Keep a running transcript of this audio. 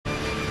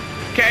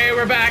Okay,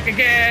 we're back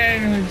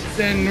again.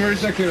 And we're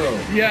Sekiro.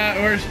 Yeah,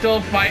 we're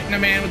still fighting a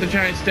man with a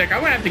giant stick.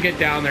 I'm gonna have to get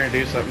down there and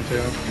do something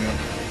to him. Yep.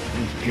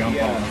 Just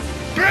jump on.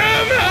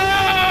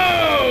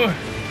 Brumo!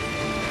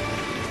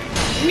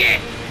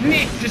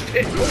 Just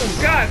oh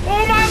god!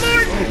 Oh my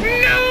lord!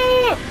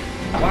 No!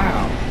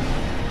 Wow.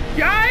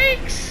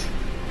 Yikes!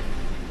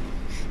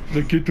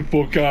 Now get the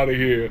fuck out of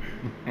here!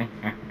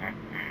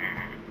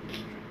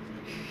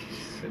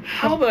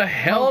 How the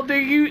hell do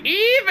you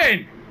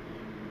even?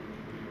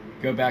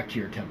 Go back to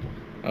your temple.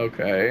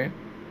 Okay.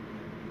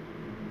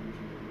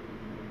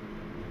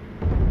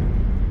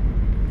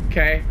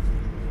 Okay.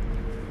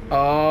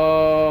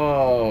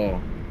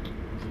 Oh.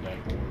 It's a dead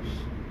horse.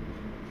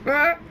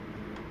 Ah.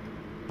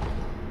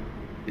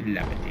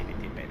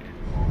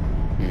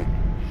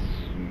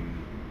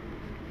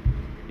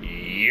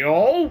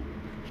 Yo.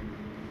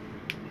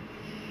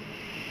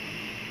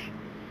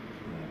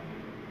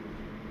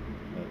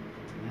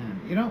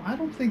 Man, you know, I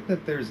don't think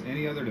that there's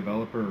any other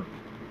developer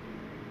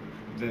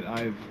that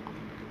I've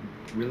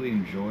really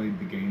enjoyed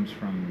the games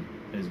from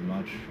as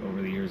much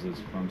over the years as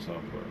From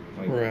Software.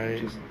 Like,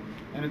 Right.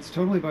 And it's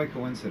totally by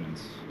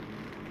coincidence.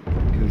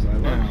 Because I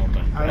love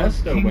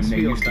Bethesda, when they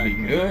Kingsfield used to be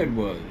back then. good,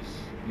 was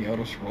the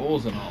Elder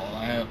Scrolls and all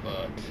that,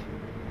 but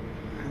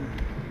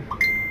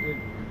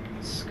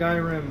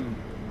Skyrim.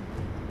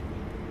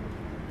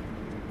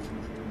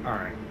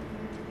 Alright.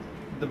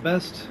 The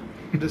best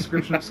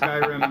description of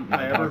Skyrim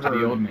I ever Talk to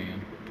the old heard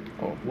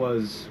man.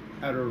 was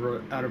out of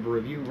a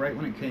review right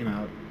when it came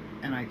out,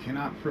 and I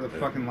cannot for the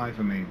fucking life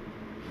of me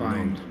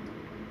find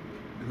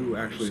who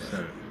actually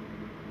said it.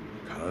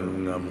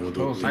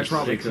 Supposedly I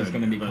probably 6 is could,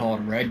 going to be but-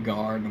 called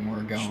Redguard, and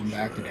we're going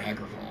back to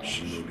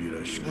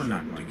Daggerfall. We're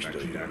not going back to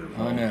Daggerfall.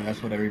 I know,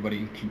 that's what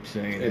everybody keeps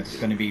saying. It's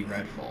going to be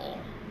Redfall.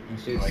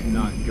 It's like,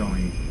 not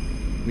going.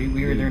 we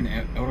were there in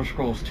Elder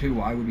Scrolls 2.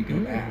 Why would we go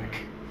back?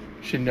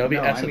 Shinobi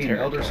No, I Esoteric. mean,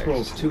 Elder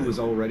Scrolls 2 was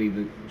already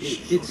the...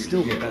 it's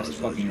still the best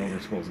fucking Elder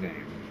Scrolls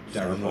game.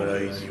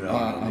 Daggerfall is.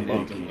 I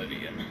loved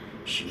Oblivion.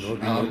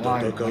 I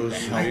like the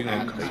hell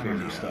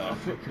atmosphere stuff.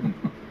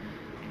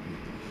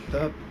 The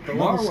level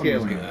Morrowind was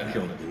scaling good.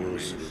 killed it for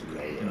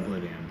me in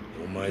Oblivion.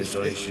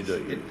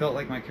 It felt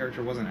like my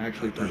character wasn't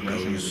actually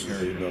progressing as a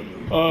character.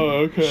 Oh,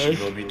 okay.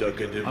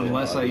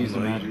 Unless I used a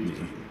magic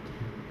user.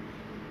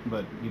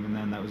 But even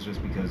then, that was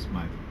just because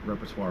my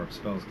repertoire of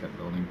spells kept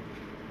building.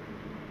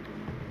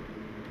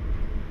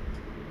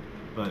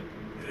 But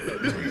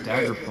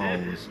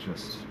Daggerfall was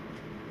just...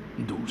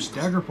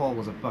 Daggerfall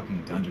was a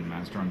fucking dungeon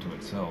master unto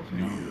itself, you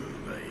know?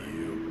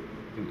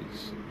 It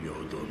was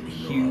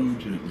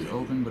huge and it was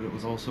open, but it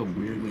was also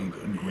weirdly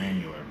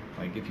granular.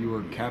 Like, if you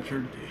were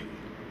captured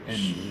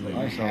and let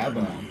I yourself have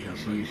in it on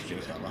PC, it's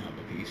just I don't have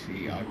a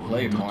PC. I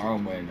played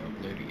Morrowind and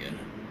Oblivion,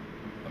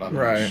 but I've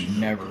Right.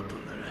 never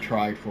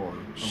tried for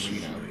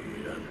Arena.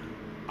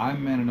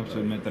 I'm man enough to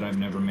admit that I've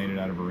never made it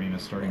out of Arena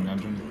starting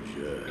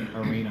dungeon.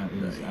 Arena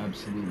is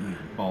absolutely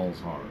balls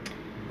hard.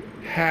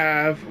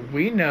 Have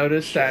we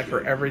noticed that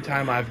for every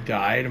time I've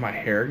died, my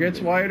hair gets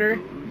whiter?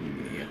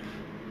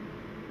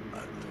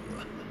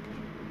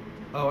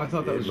 Oh, I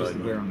thought that was just the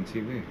glare on the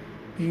TV.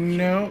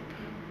 Nope.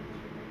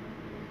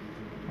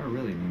 I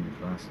really need new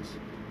glasses.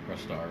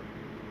 Press start.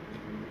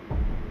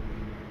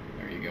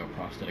 There you go,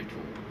 prosthetic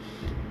tools.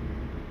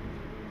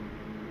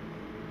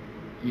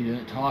 You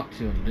didn't talk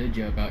to him, did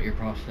you, about your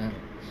prosthetics?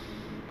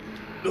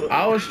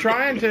 I was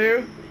trying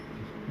to.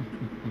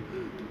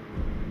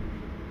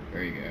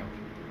 There you go.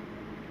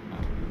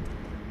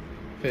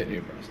 Fit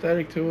new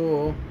prosthetic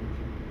tool.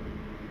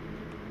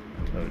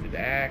 Loaded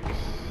axe.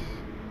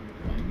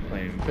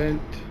 Flame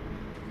vent.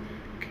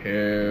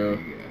 There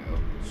Cool. you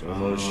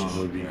go.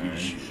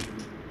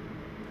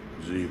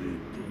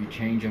 You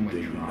change them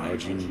with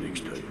triangle.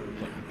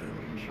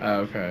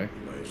 Okay.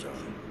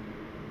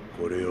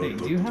 Hey,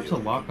 do you have to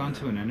lock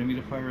onto an enemy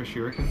to fire a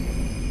shuriken?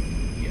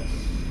 Yes.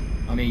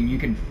 I mean, you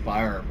can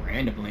fire it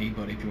randomly,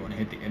 but if you want to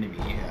hit the enemy,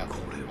 you have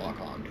to lock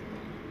on to them.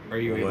 Are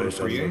you able to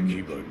pre-aim?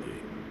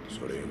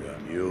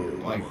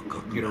 Like,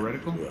 get a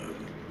reticle?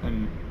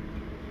 And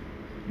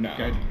No.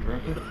 guide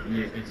directly?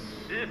 Yeah, it's...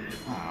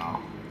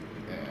 Oh.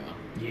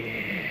 Yeah.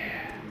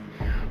 Yeah.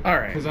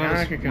 Alright, Because now I I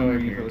was can go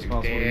wondering in if it was here.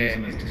 possible to use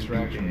them as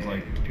distractions,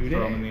 like Do throw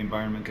that. them in the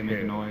environment to make a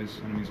Okay.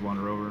 noise, enemies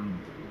wander over, and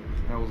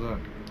how was that?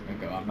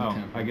 Go out in the Oh,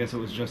 temple. I guess it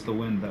was just the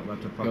wind that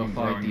left a fucking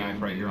fight throwing the knife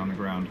old right here dude. on the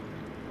ground.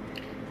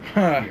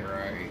 Huh. You're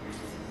right.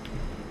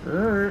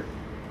 Er.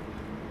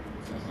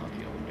 That's not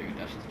the old dude,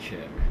 that's the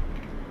chick.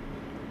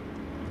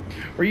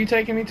 Where you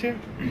taking me to?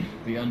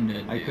 The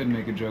undead I dude. could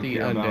make a joke The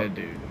here undead about...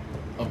 dude.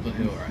 Up the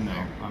hill right No,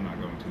 there. I'm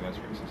not going to. That's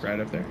racist. Right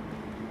up there.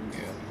 Yeah.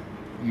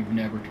 You've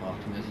never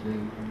talked to this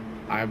dude?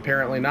 I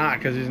apparently not,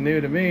 because he's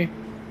new to me.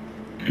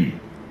 This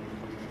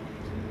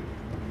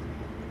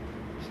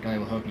guy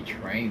will help you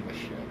train with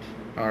shit.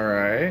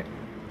 Alright.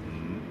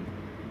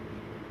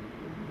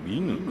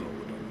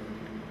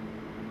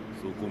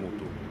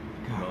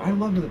 God, I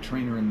loved the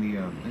trainer in the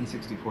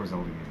N64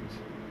 Zelda games.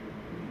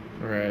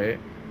 Right.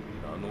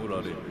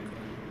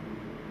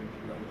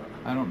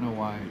 I don't know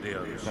why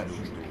that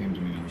just came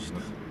to me now,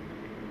 but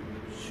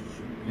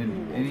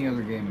In any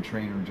other game, a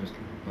trainer just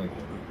like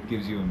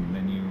gives you a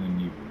menu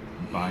and you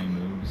buy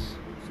moves.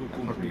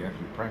 How do you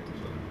actually practice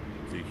with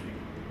it?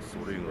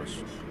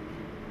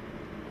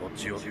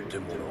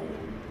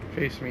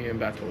 Face me in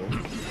battle.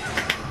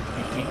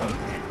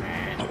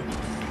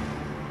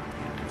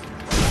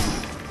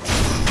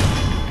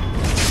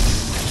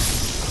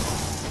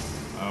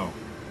 Oh.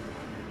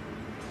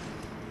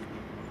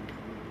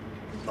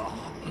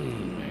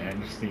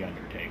 Man, it's the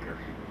Undertaker.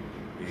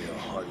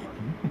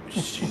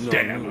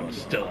 Damn, I'm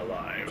still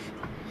alive.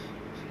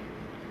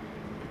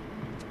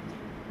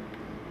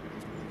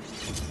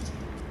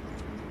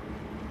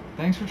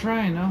 Thanks for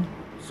trying, no?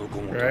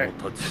 Right?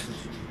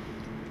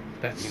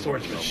 That's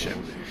swordsmanship.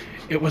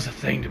 It was a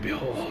thing to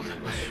behold.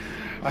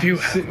 Few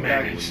have sitting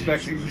back managed.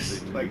 expecting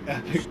this like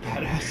epic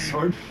badass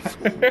sword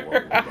fight,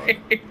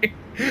 Right?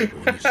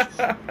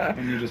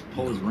 and you just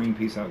pull his ring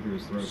piece out through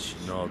his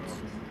throat.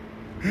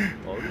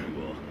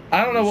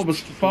 I don't know what was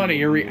funny,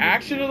 your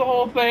reaction to the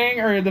whole thing,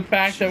 or the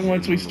fact that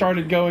once we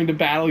started going to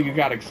battle, you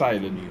got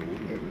excited.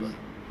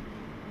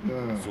 It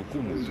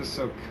was just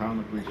so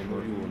comically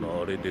short.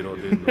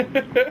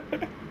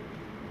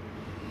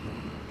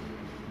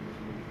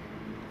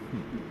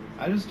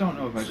 I just don't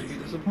know if I should be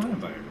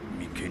disappointed by it.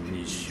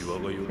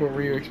 What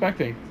were you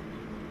expecting?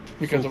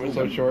 Because it was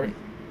so short?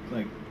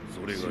 Like,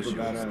 super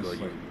badass, like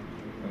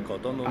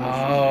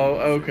Oh,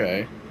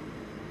 okay.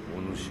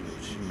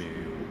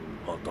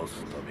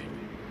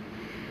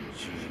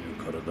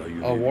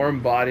 A warm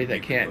body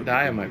that can't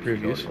die might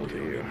prove useful to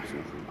you.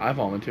 I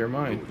volunteer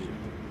mine.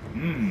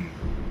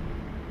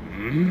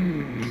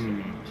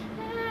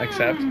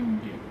 Accept?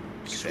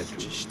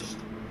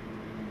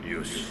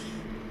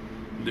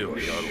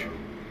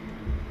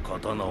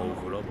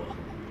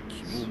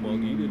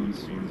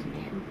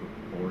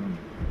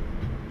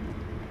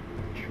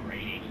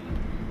 Training.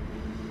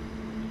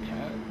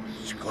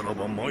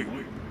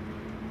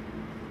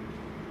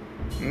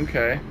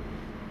 Okay.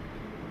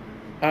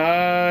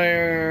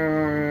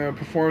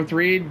 Perform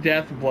 3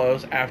 death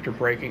blows after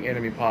breaking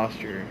enemy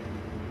posture.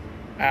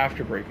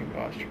 After breaking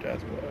posture,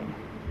 death blow.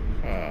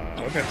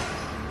 Okay.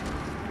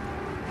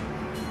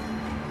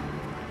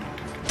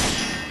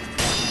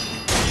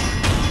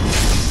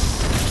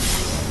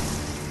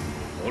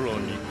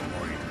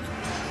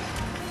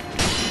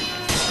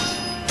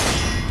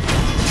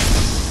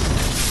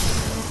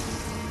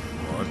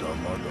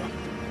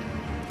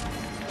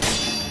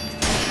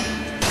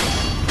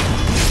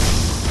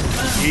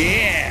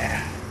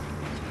 Yeah!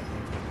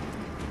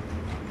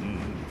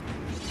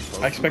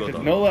 I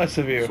expected no less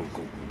of you.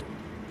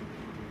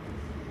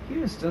 he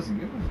just doesn't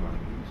give a fuck.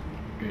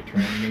 Good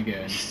training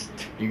again.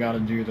 You gotta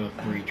do the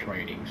 3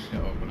 trainings to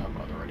open up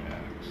other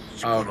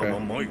attacks. Okay.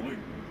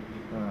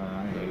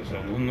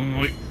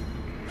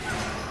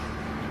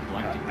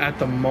 At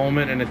the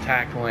moment an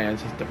attack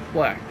lands, it's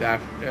deflect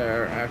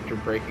after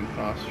breaking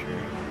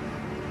posture.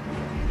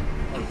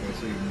 Okay,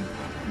 so you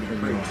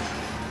can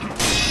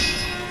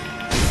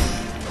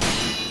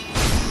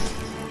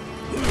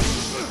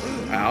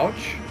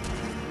Ouch.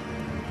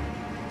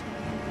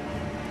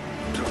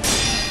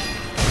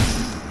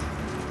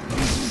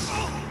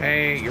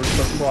 Hey, you're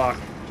supposed to block.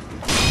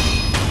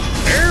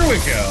 There we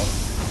go.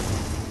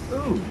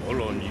 Ooh,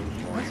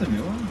 that's a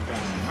new one.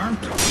 Got an arm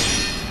throw.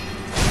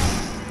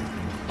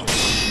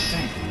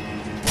 Thank you.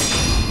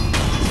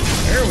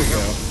 There we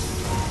go.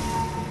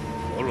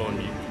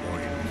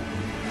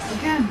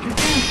 Again,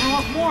 I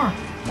want more.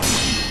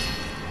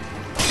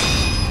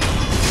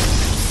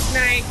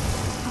 Night.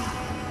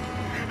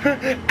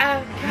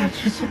 I'll catch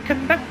you.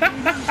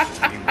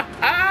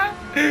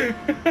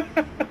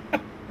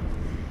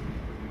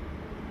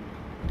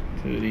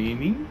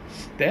 Trini,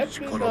 step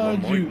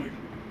dodge.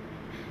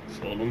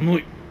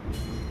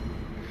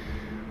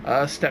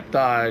 Step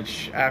dodge.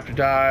 After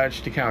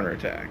dodge to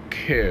counterattack.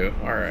 Cool.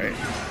 Alright.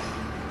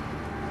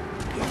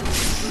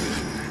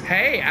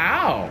 Hey,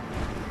 ow!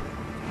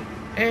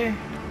 Eh.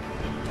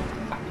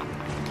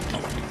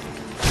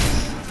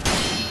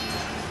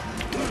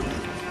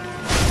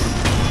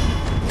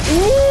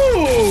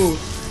 Ooh!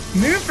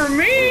 New for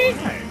me!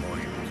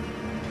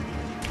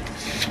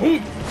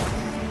 Sweet! I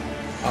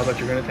thought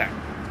you were gonna attack.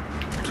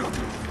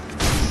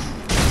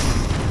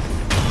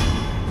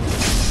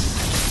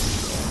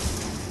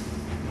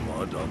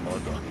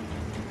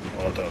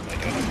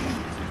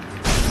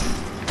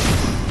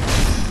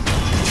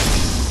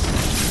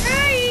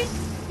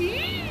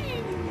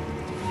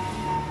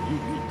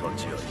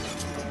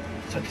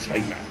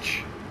 Satisfying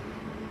match.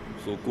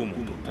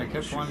 I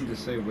kept wanting to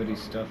say witty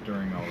stuff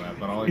during all that,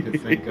 but all I could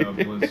think of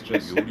was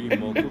just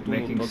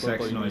making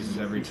sex noises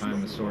every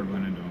time the sword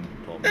went into him.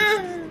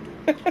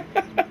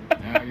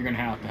 Now you're gonna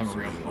have to have a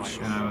real fight.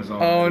 And I was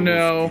all, Oh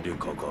no.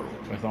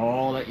 With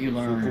all that you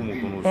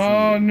learned.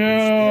 Oh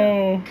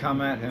no. yeah,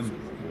 come at him.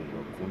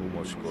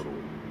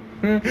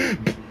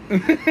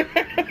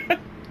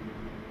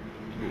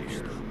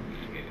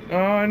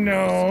 Oh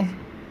no.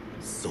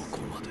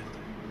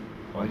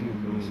 Why do you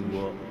lose?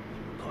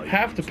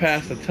 Half to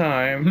pass the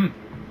time.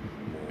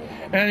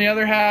 And the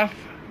other half,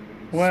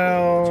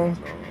 well,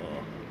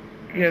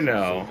 You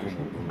know.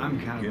 I'm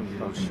kind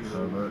of a fucking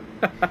pervert.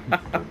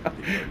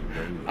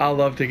 I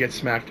love to get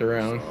smacked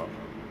around.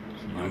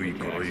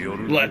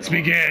 Let's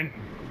begin.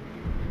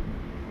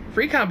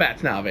 Free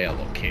combat's now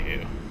available.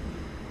 Q.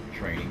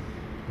 Training.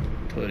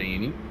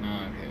 Training.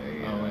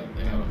 Okay. Yeah, Oh, wait.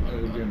 they have a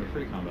It would be under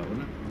free combat,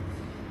 wouldn't it?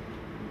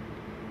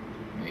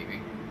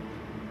 maybe.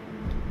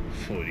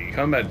 Free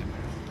combat.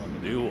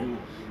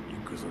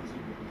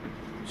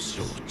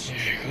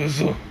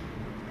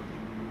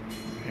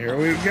 Here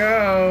we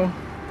go.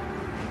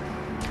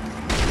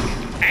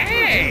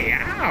 Hey!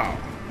 Ow!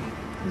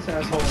 This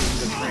asshole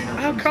is the trainer.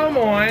 Oh, come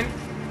on.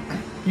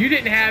 You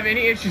didn't have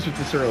any issues with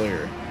this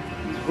earlier.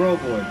 He's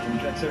Roboid from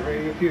Jet Set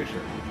Radio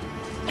Future.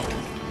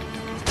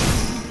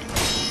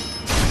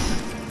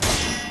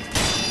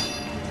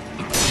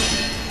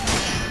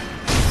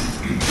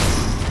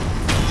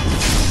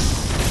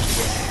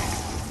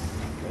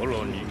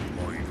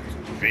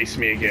 Face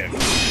me again.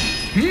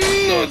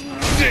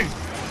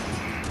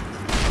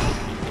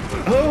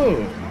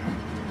 Oh.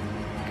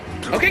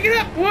 Okay, get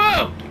up.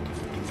 Whoa.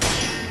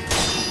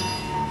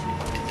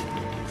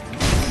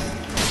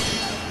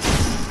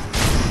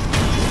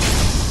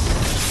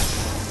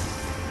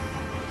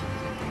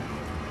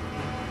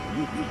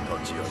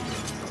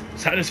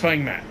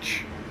 Satisfying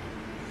match.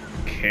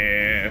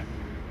 Okay.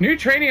 New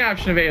training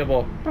option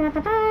available.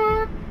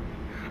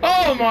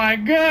 Oh my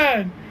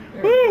god.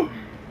 Woo.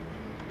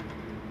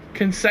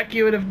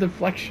 Consecutive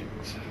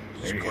deflections.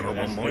 There you go.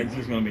 This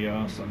is gonna be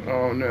awesome.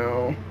 Oh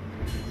no.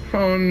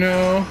 Oh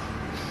no.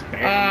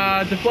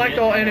 Deflect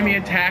all enemy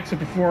attacks and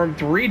perform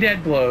 3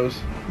 death blows.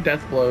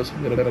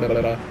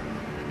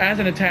 As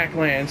an attack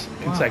lands,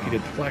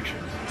 consecutive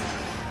deflections.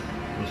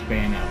 We'll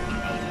span out.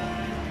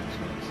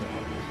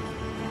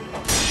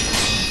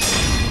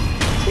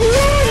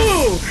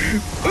 Ooh!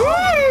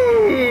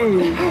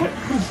 Ooh!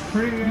 That's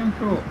pretty damn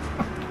cool.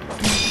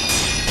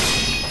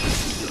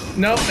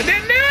 Nope, I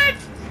didn't do it!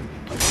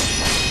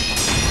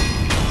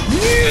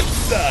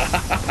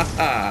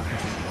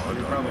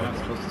 You're probably not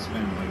supposed to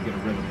spam, like, get a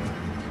rhythm.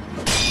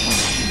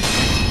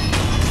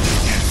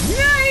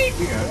 Nice!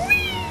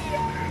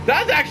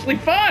 That's actually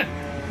fun!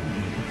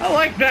 I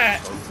like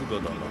that.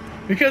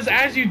 Because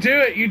as you do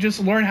it, you just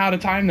learn how to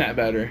time that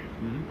better.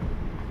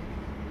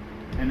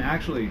 Mm-hmm. And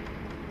actually,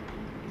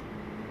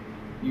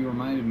 you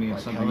reminded me of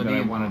something that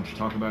I wanted to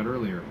talk about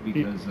earlier,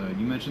 because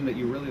you mentioned that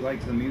you really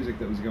liked the music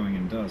that was going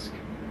in Dusk.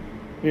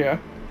 Yeah.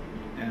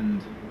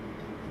 And,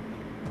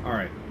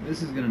 alright,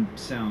 this is gonna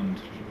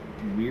sound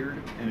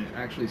weird, and it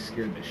actually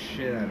scared the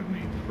shit out of me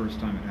the first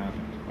time it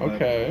happened.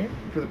 Okay.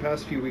 But for the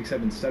past few weeks,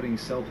 I've been studying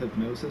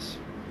self-hypnosis.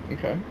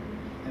 Okay.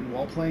 And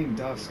while playing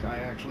Dusk, I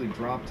actually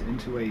dropped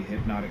into a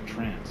hypnotic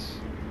trance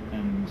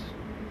and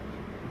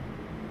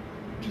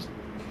just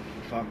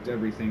fucked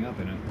everything up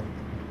in it.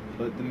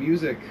 But the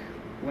music,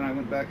 when I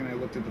went back and I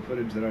looked at the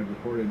footage that I'd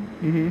recorded,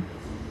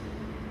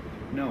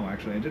 no,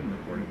 actually I didn't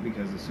record it,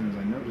 because as soon as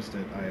I noticed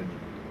it,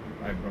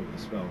 I broke the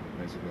spell,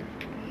 basically.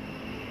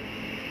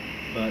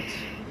 But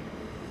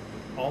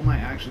all my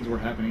actions were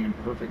happening in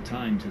perfect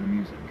time to the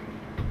music.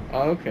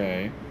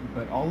 Okay.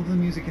 But all of the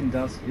music in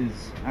Dusk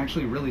is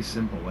actually really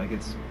simple. Like,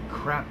 it's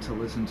crap to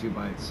listen to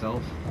by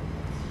itself.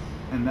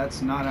 And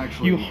that's not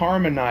actually... You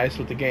harmonize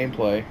with the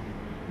gameplay.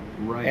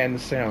 Right. And the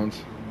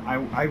sounds.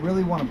 I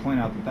really want to point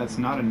out that that's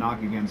not a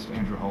knock against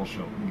Andrew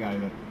Hulsholt, the guy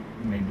that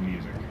made the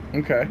music.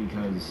 Okay.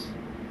 Because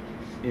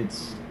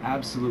it's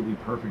absolutely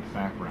perfect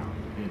background.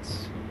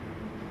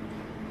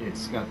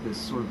 It's got this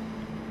sort of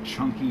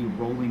chunky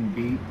rolling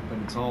beat, but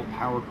it's all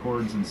power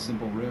chords and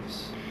simple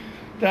riffs.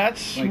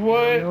 That's like,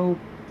 what...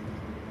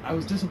 I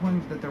was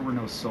disappointed that there were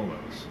no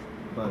solos,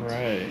 but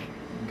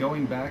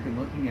going back and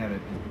looking at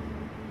it,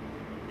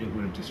 it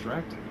would have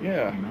distracted.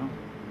 Yeah. You know?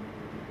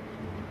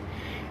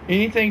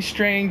 Anything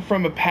straying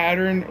from a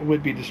pattern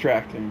would be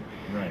distracting.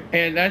 Right.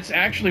 And that's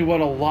actually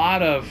what a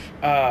lot of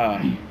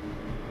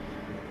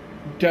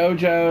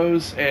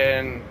dojos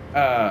and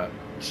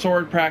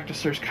sword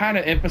practicers kind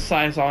of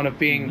emphasize on, of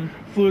being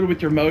fluid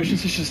with your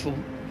motions. It's just the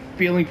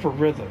feeling for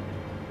rhythm.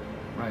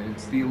 Right.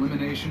 It's the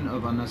elimination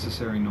of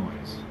unnecessary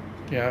noise.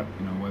 Yeah.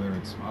 You know, whether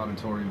it's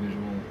auditory,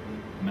 visual,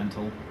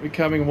 mental.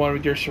 Becoming one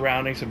with your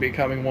surroundings and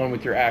becoming one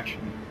with your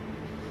action.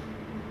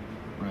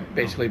 Right.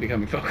 Basically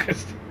becoming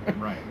focused.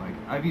 Right. Like,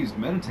 I've used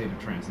meditative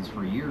trances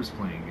for years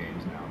playing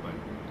games now, but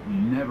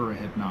never a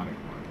hypnotic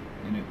one.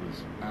 And it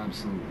was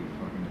absolutely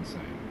fucking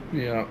insane.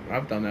 Yeah,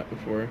 I've done that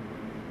before.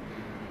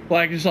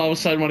 Like, just all of a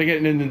sudden when I get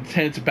in an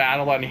intense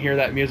battle and I hear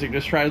that music,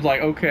 just try to,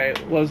 like, okay,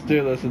 let's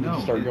do this, and then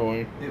just start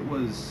going. It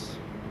was...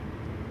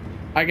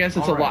 I guess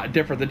it's a lot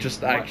different than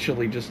just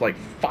actually just, like,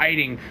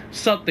 fighting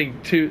something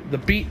to the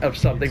beat of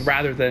something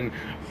rather than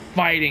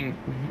fighting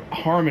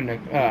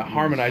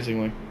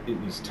harmonizingly. It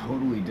was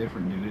totally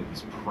different, dude. It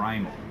was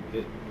primal.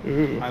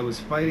 I was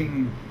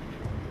fighting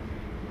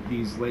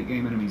these late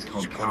game enemies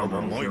called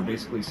cowballs. They're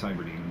basically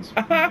cyber demons.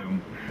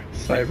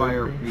 They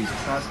fire these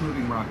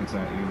fast-moving rockets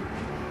at you,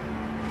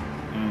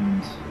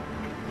 and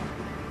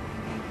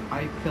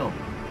I felt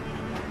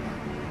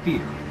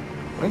fear.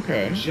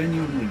 Okay.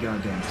 Genuinely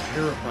goddamn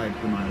terrified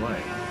for my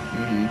life.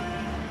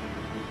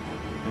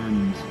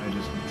 and I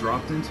just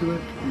dropped into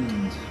it,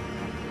 and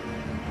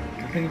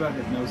the thing about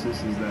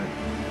hypnosis is that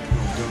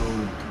it'll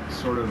go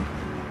sort of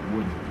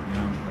wooden,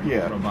 you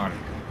know, like robotic.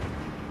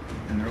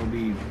 And there will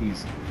be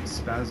these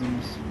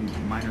spasms, these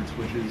minor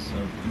twitches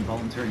of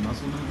involuntary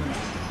muscle movement.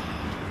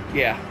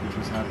 Yeah. Which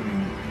was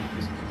happening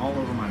just all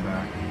over my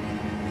back.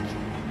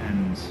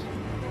 And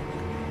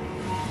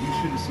you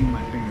should have seen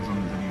my fingers on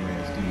the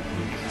WASD,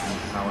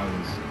 how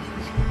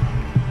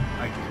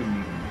I couldn't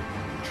even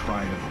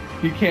try to.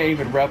 You can't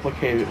even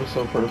replicate it. It was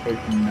so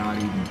perfect. Not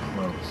even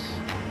close.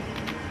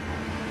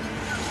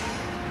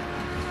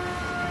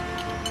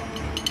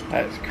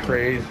 That's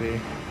crazy.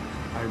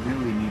 I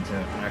really need to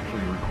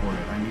actually record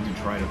it. I need to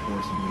try to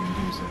forcibly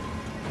induce it.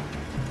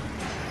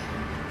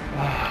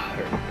 Ah,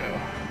 there we go.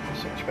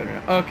 So much better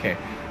now. Okay,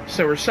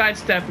 so we're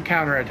sidestep and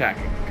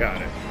counterattacking.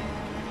 Got it.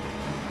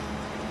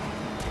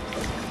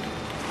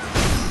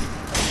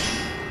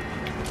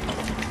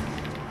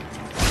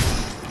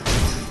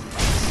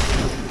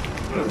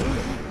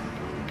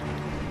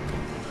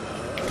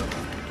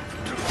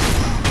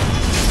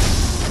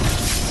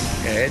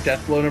 Okay,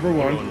 death blow number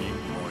 1.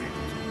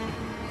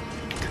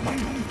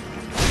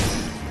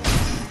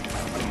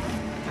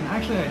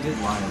 Actually, I did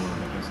lie a little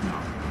bit just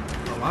now.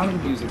 A lot of the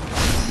music is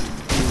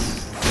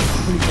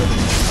pretty good in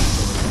this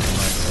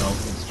by itself.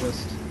 It's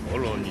just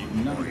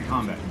none of the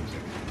combat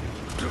music.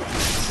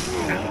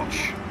 Ouch.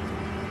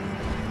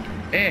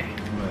 Eh.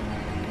 But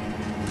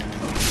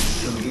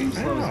when the game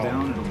slows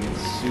down, it'll get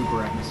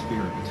super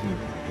atmospheric too.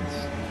 It is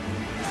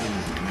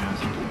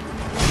masterful.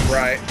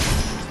 Right.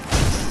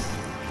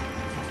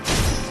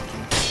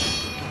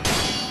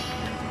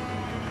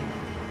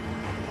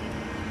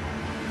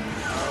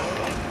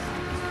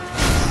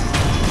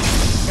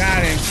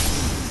 Got him.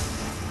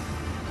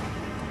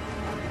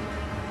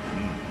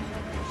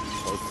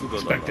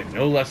 Expected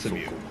no less of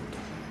you.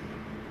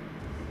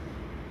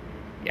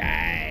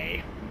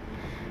 Yay.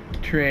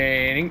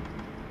 Training.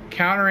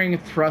 Countering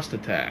thrust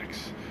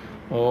attacks.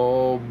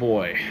 Oh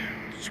boy.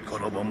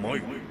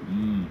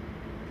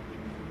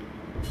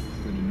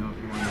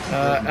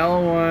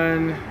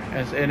 L1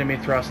 as enemy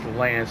thrust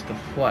lands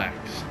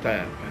deflect.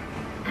 Step.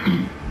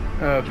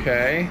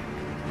 Okay.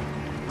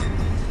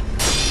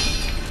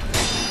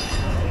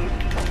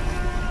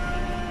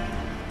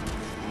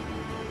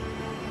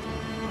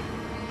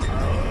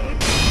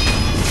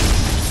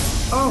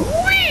 Oh!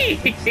 Whee!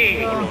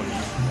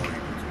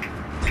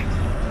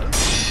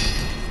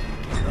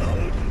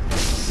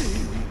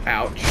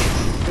 Ouch.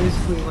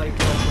 Basically like a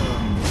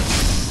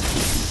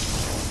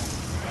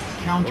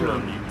counter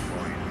like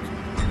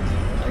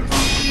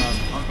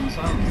Arkham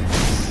Asylum.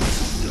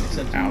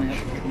 Except you only have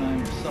to keep an eye on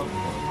yourself.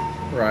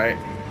 Right.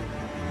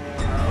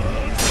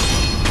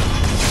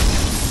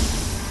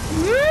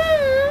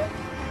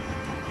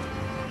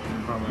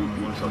 And probably only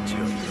works on the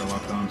enemies you're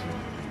locked onto,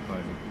 if I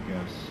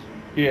guess.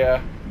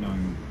 Yeah.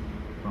 Knowing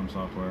from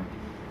software.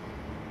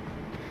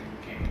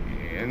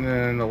 Okay, and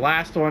then the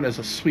last one is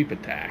a sweep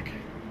attack.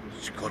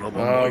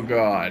 Oh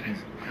god.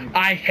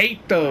 I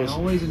hate those. I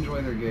always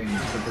enjoy their games,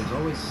 but there's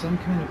always some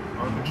kind of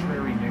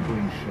arbitrary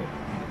niggling shit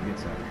that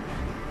gets at you.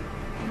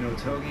 You know,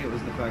 Togi, it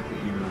was the fact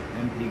that your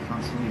MP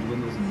constantly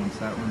dwindles, and once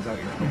that runs out,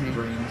 your health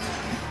drains.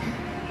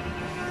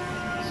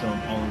 So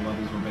all the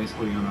levels were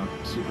basically on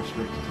a super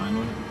strict time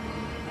limit.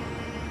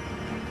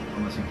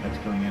 Unless you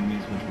kept killing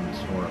enemies, which would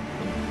store up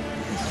the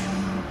insane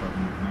amount of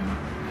fucking mana.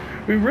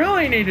 We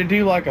really need to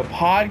do like a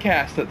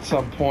podcast at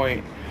some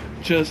point,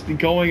 just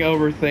going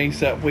over things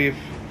that we've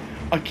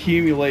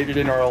accumulated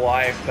in our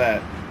life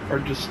that are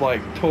just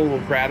like total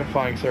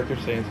gratifying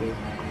circumstances.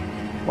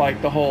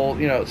 Like the whole,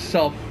 you know,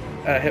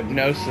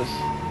 self-hypnosis.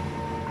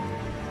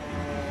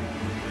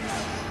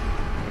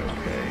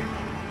 Okay.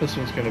 This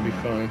one's gonna be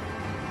fun.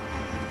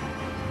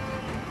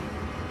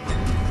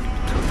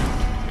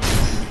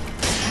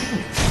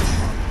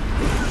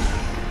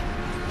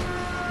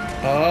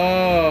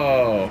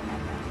 Oh.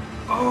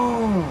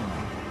 Oh.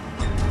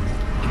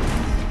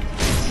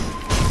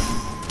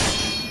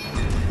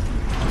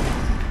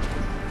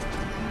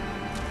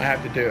 I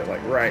have to do it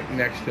like right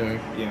next to him.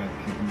 Yeah.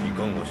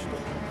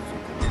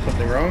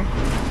 Something wrong?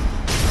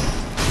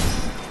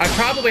 I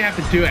probably have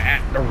to do it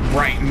at the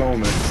right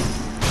moment.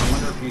 I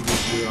wonder if you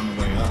just do it on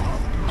the way up.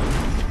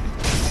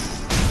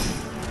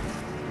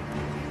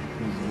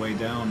 Because the way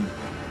down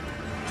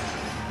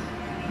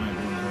might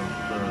be a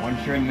little.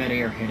 Once you're in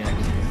midair, hit X.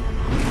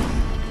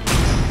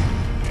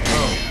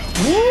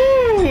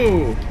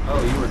 Woo!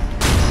 Oh, you were.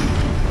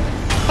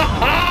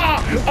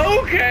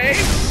 Okay!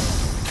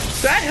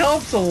 That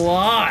helps a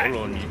lot.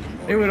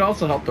 It would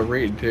also help to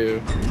read,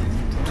 too.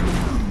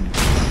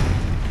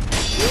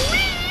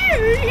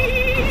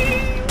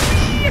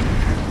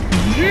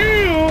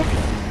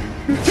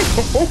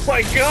 Oh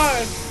my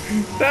god!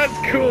 That's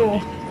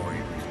cool!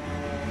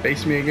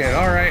 Face me again,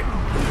 alright.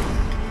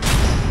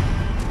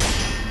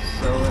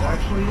 So it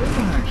actually is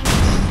an action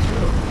game,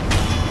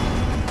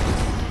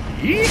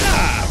 too.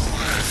 Yeah!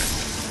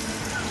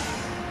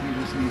 You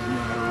just need to know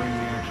how to wring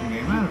the action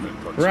game out of it.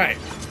 Right.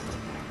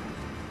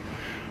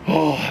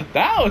 Oh,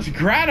 that was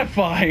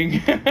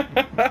gratifying.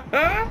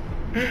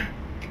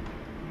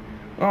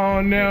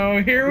 Oh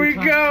no, here we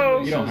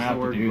go. You don't have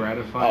the to word do that.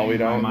 gratifying. Oh, we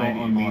don't? My mind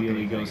Won't unlock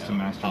immediately anything goes to else.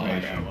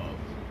 masturbation.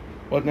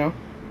 What now?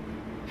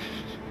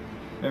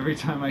 Every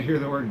time I hear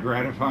the word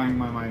gratifying,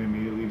 my mind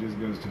immediately just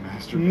goes to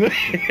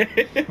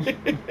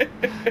masturbation.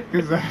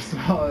 Because that's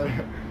all.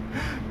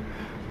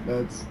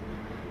 That's.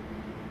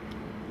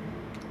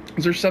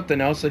 Is there something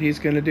else that he's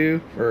gonna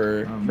do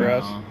for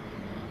us? No.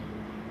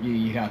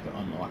 You have to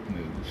unlock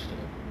moves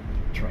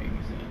to train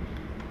these in.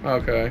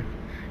 Okay,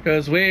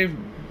 because we've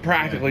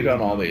practically done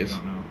all these.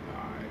 Don't know.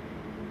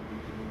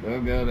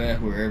 Alright. Go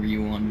back wherever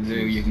you want to do.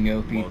 You can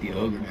go feed the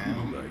ogre now.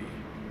 Ogre.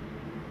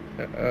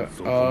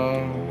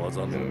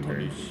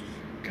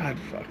 God,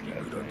 fuck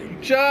that thing.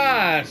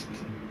 Just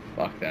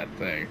fuck that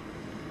thing.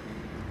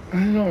 I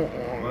don't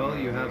want. Well,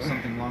 you have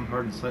something long,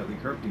 hard, and slightly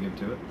curved to give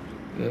to it.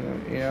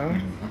 Yeah.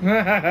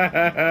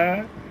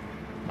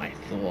 My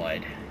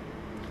sword.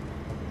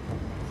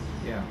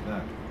 Yeah,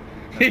 that.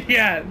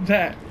 Yeah,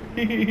 that.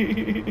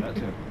 That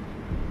too.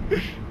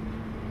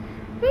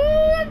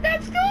 Ooh,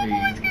 that's cool. See,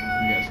 That's you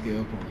good. got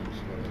skill points.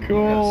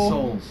 Cool.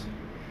 Souls.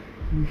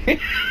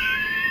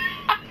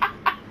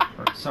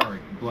 Or, sorry,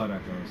 blood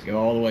echoes. Go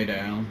all the way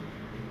down.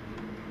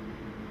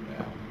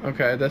 Down.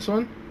 Okay, this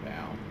one.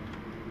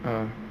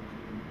 Down.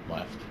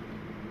 Left.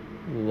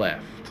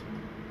 Left.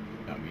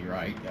 That'd be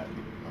right. That'd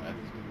be left.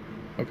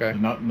 Okay.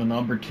 The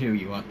number 2,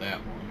 you want that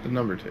one. The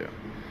number 2.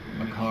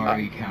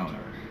 Makari counter.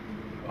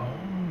 Oh.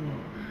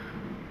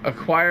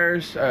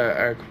 Acquires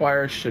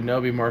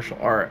Shinobi martial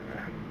art.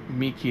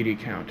 Mikiri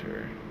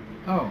counter.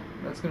 Oh,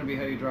 that's gonna be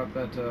how you drop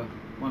that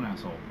one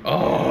asshole.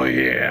 Oh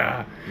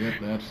yeah. Yep,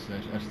 that's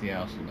the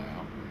asshole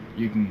now.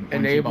 You can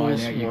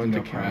Enables that, you one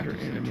can to go counter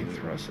practice it enemy too.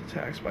 thrust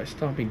attacks by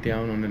stomping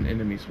down on an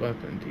enemy's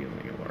weapon,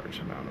 dealing a large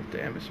amount of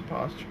damage to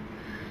posture.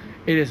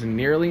 It is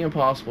nearly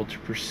impossible to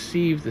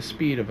perceive the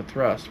speed of a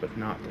thrust, but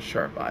not the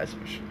sharp eyes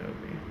of a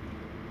shinobi.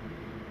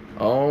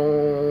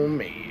 Oh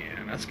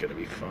man, that's gonna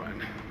be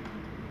fun.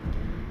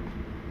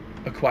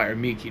 Acquire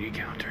Mikiri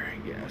counter.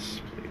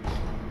 Yes, please.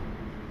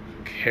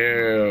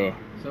 Cool.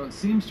 So it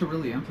seems to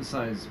really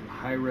emphasize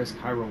high risk,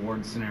 high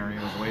reward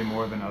scenarios way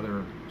more than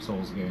other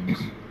Souls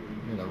games.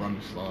 Yeah, the run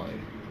the slide.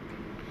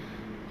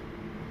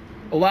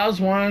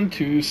 Allows one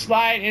to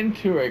slide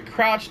into a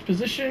crouched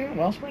position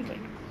while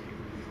sprinting.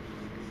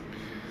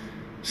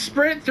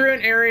 Sprint through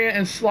an area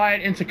and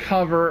slide into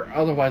cover,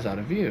 otherwise out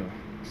of view.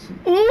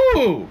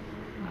 Ooh!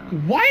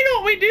 Why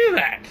don't we do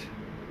that?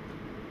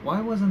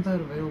 Why wasn't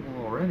that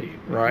available already?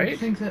 Right? You'd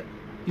think that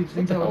the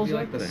would hell's be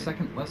like that the thing?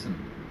 second lesson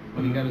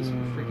when he got his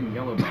freaking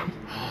yellow belt.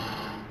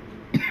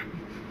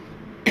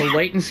 A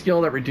latent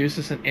skill that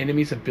reduces an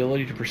enemy's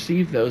ability to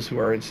perceive those who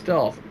are in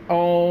stealth.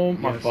 Oh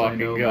my Yes, I fucking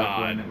know, back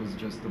when god. it was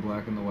just the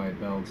black and the white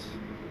belts.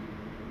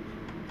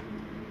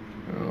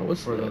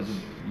 What's For this? those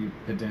of you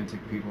pedantic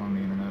people on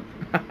the internet.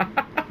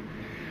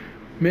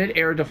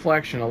 Mid-air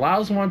deflection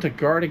allows one to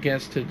guard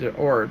against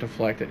or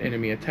deflect an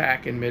enemy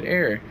attack in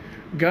mid-air.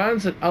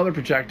 Guns and other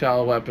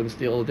projectile weapons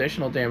deal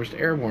additional damage to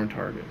airborne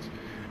targets,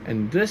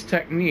 and this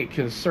technique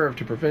can serve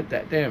to prevent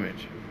that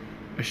damage.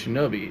 A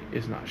shinobi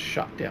is not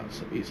shot down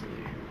so easily.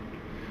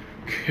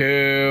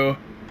 Cool.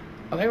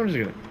 I think I'm just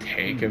gonna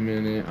take a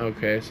minute.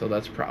 Okay, so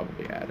that's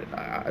probably added.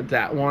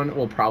 That one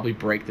will probably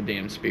break the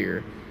damn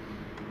spear.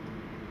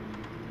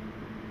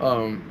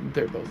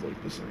 They're both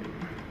like the same.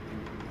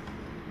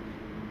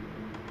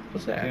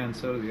 What's that? Yeah, and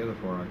so do the other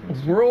 4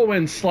 icons.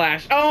 Whirlwind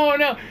slash. Oh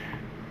no!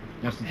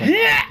 That's the thing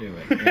to do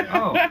it.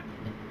 Yeah.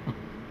 Oh!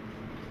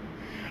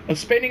 A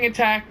spinning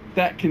attack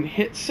that can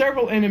hit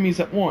several enemies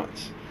at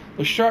once.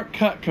 The sharp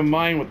cut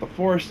combined with the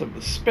force of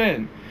the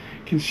spin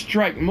can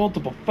strike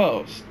multiple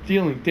foes,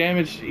 dealing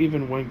damage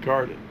even when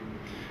guarded.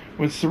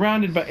 When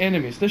surrounded by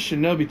enemies, this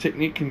shinobi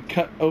technique can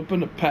cut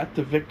open a path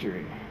to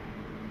victory.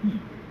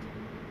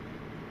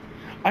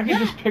 I can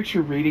just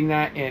picture reading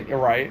that in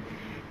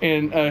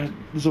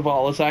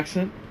Zavala's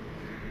accent.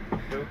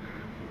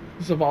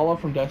 Zavala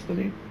from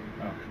Destiny.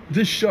 Oh.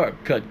 This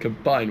sharp cut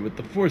combined with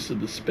the force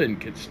of the spin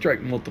can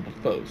strike multiple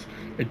foes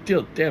and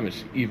deal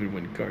damage even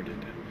when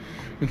guarded.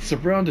 When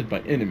surrounded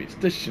by enemies,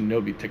 this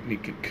shinobi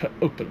technique can cut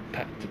open a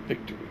path to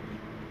victory.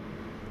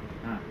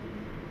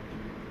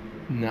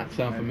 Not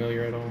sound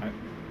familiar at all?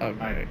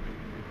 Okay.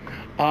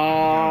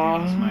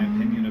 My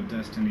opinion of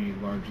Destiny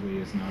largely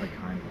is not a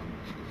kind one.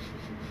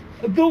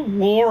 The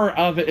lore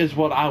of it is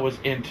what I was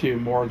into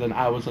more than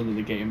I was into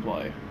the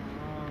gameplay.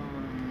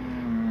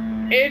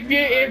 If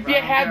you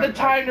had the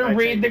time to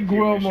read the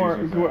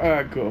Grimoire.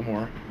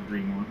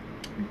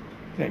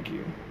 Thank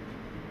you.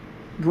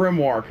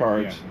 Grimoire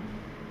cards. Yeah.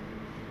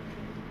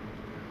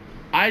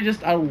 I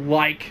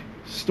like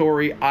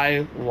story.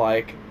 I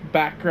like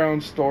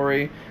background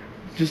story.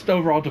 Just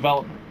overall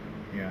development.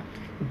 Yeah.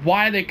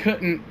 Why they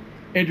couldn't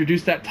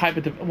introduce that type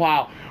of...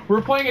 Wow.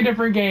 We're playing a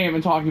different game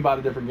and talking about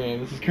a different game.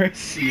 This is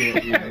crazy.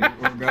 Yeah,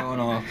 we're going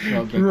off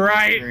subject.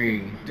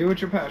 Right. Do what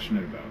you're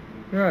passionate about.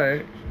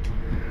 Right.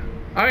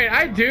 I mean,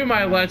 I do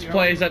my Let's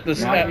Plays at the...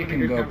 Now you Good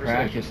can go conversation.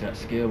 practice that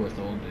skill with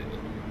old dude.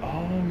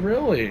 Oh,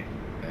 really?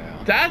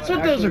 Yeah. That's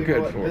what those are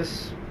good for.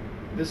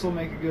 This will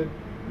make a good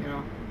you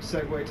know,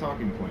 segue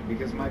talking point,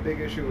 because my big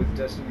issue with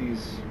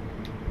Destiny's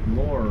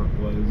lore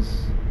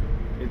was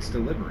its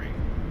delivery.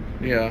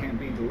 If Yeah. it can't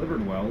be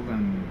delivered well,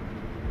 then,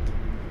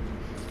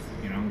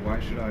 you know, why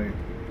should I...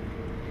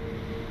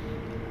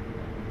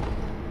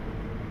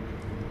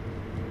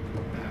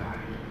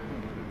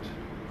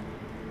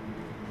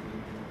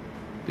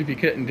 If you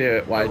couldn't do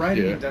it, why'd The you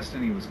writing do in it?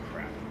 Destiny was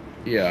crap.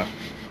 Yeah.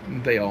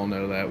 They all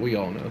know that. We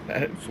all know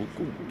that.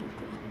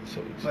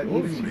 So it's, But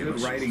even good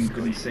writing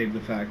couldn't save the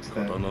fact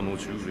that in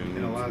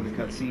a lot of the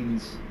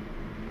cutscenes,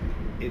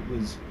 it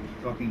was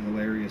fucking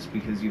hilarious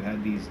because you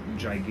had these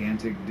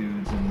gigantic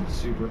dudes in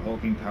super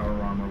hulking power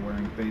armor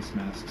wearing face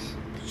masks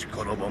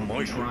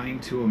trying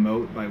to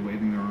emote by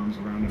waving their arms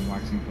around and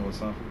waxing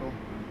philosophical.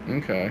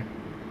 Okay.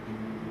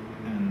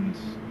 And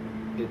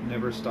it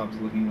never stopped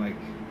looking like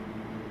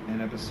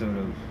an episode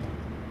of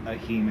a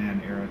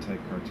He-Man era type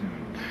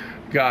cartoon.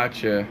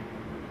 Gotcha.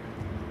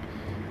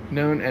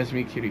 Known as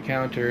Meat Cutie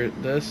Counter,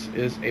 this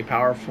is a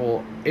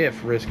powerful,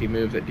 if risky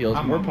move that deals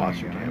I'm more not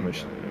posture going to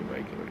damage go. than a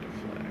regular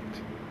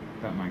deflect.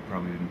 That mic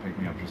probably didn't pick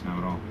me up just now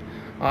at all.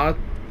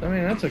 I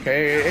mean, that's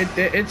okay.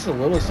 It's a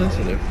little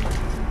sensitive.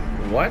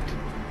 What?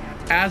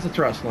 As the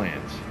thrust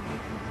lands.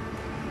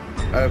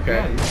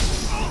 Okay.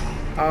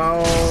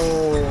 Oh.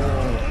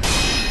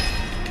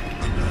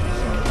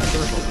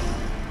 Circle.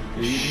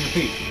 You're using your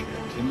feet.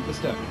 Into the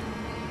step.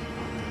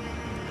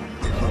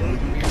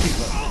 Moving your feet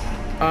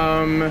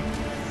button.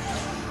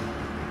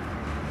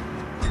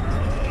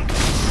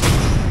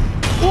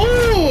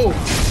 Ooh!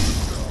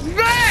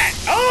 That!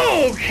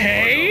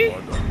 Okay!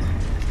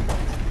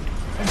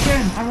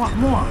 Again, I want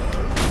more.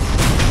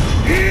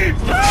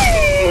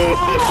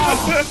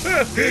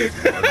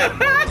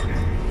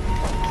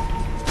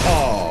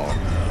 Oh.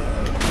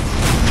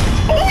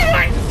 Oh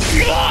my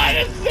god,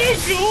 it's so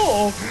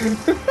cool!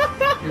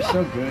 You're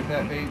so good at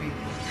that, baby.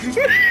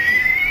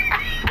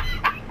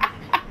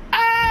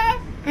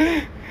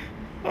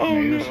 Oh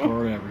You're no.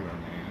 scoring everywhere,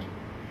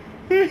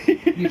 man.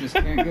 You just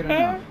can't get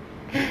enough.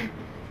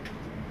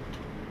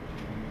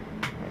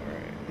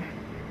 Alright.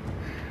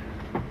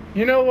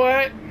 You know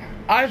what?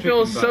 I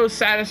feel Chicken so butt.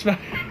 satisfied.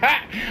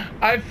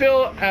 I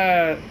feel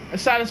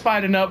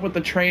satisfied enough with the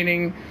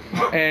training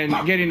and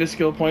getting the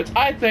skill points.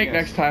 I think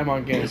Yes. next time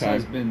on Game This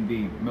has Time. been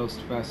the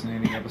most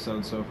fascinating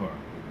episode so far.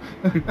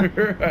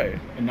 Right.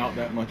 And not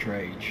that much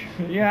rage.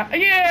 Yeah.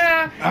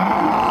 Yeah.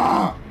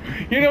 Ah!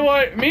 You know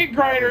what? Meat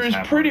Grinder is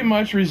happening. pretty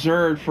much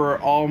reserved for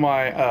all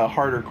my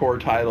harder core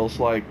titles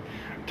like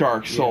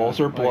Dark Souls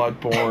Yeah, or like-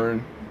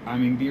 Bloodborne. I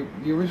mean,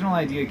 the original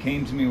idea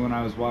came to me when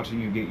I was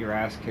watching you get your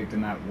ass kicked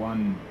in that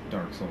one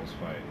Dark Souls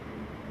fight.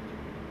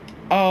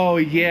 Oh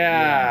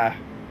yeah.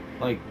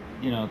 Like,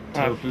 you know,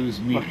 Tofu's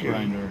meat Fucking-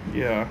 grinder.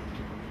 Yeah.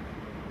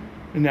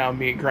 And now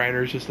Meat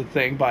Grinder is just a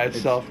thing by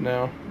itself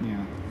now.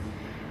 Yeah.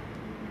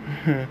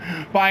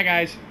 Bye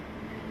guys.